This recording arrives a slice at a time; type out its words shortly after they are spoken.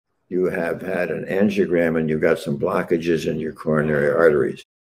you have had an angiogram and you've got some blockages in your coronary arteries.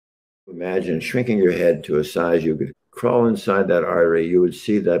 Imagine shrinking your head to a size you could crawl inside that artery, you would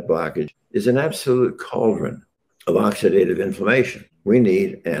see that blockage is an absolute cauldron of oxidative inflammation. We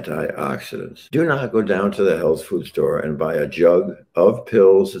need antioxidants. Do not go down to the health food store and buy a jug of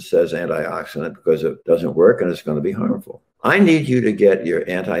pills that says antioxidant, because it doesn't work and it's going to be harmful. I need you to get your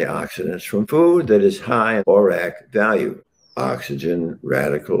antioxidants from food that is high in ORAC value. Oxygen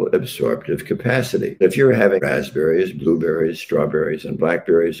radical absorptive capacity. If you're having raspberries, blueberries, strawberries, and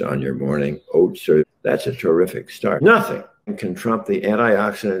blackberries on your morning oats, that's a terrific start. Nothing can trump the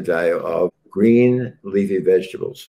antioxidant value of green leafy vegetables.